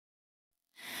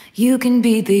You can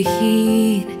beat the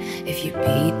heat if you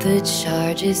beat the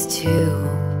charges too.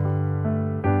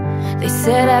 They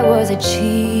said I was a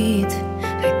cheat,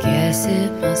 I guess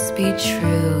it must be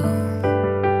true.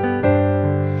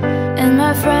 And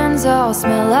my friends all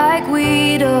smell like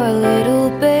weed or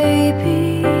little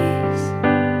babies.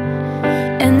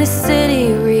 And the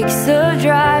city reeks of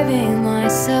driving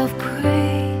myself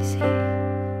crazy.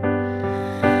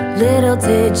 Little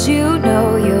did you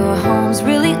know your home's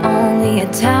really only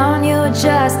a town you're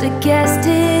just a guest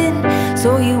in.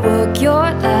 So you work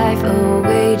your life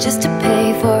away just to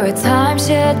pay for a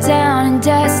timeshare down in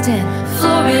Destin.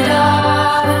 Florida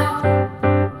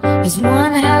is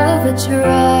one hell of a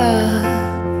drug.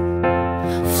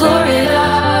 Florida,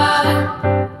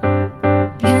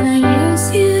 can I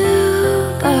use you?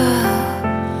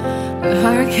 A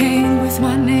hurricane with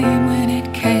my name when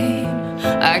it came.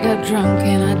 I got drunk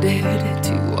and I dared it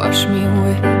to wash me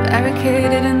away.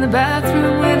 Barricaded in the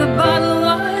bathroom with a bottle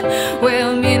of wine.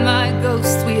 Well, me and my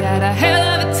ghost, we had a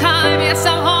hell of a time. Yes,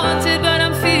 I'm haunted, but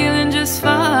I'm feeling just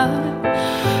fine.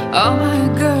 All my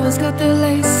girls got their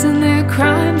lace and their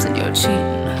crimes, and your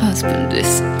cheating husband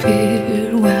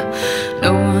disappeared. Well,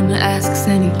 no one asks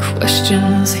any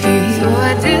questions here. So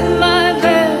I did my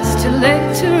best to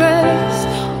lay to rest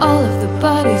all of the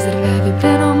bodies that have ever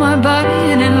been on my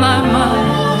body and in my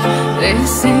mind. They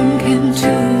sink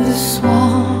into the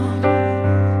swamp.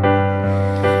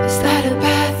 Is that a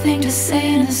bad thing to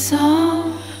say in a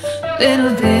song?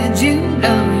 Little did you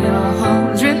know your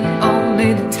home's really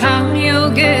only the town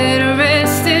you'll get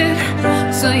arrested.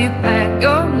 So you pack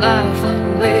your life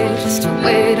away just to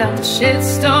wait out the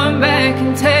shitstorm back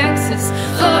in Texas.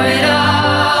 Florida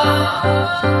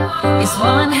is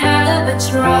one hell of a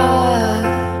drug.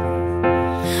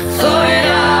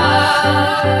 Florida,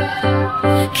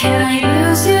 can I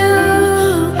use you?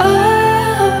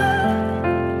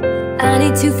 I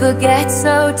need to forget,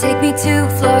 so take me to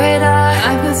Florida.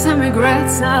 I've got some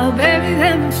regrets, I'll bury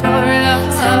them in Florida.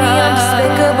 Tell me I'm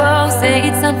despicable, say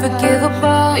it's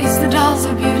unforgivable. At least the dolls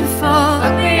are beautiful,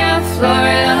 let me out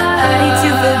Florida. I need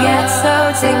to forget, so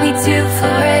take me to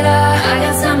Florida. I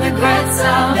got some regrets,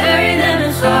 I'll bury them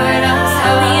in Florida.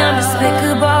 Tell me I'm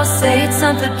despicable, say it's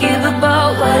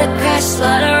unforgivable. What a crash,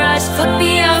 slaughter, rush, fuck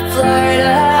me out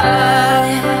Florida.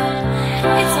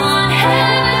 It's one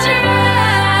hell of a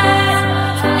drive.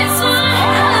 It's one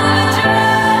hell of a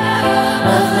drive.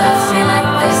 Love loves me like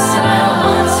this, and I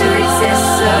want to resist.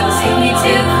 So take me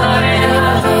to Florida.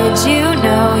 Did you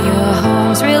know your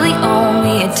home's really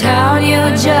only a town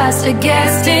you're just a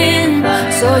guest in?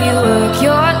 So you work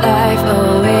your life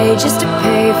away just to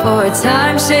pay for a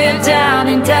timeshare down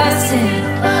in Destin.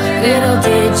 Little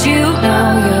did you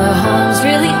know your home's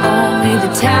really only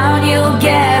the town you'll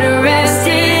get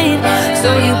arrested. So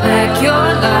you pack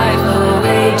your life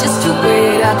away just to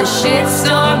wait out the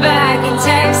shitstorm back in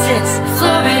Texas.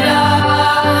 Florida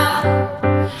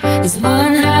is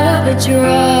one hell of a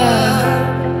drug.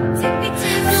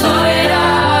 Florida,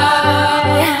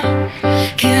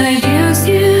 can I use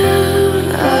you?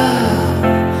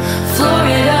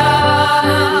 Florida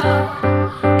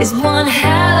is one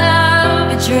hell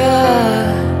of a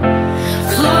drug.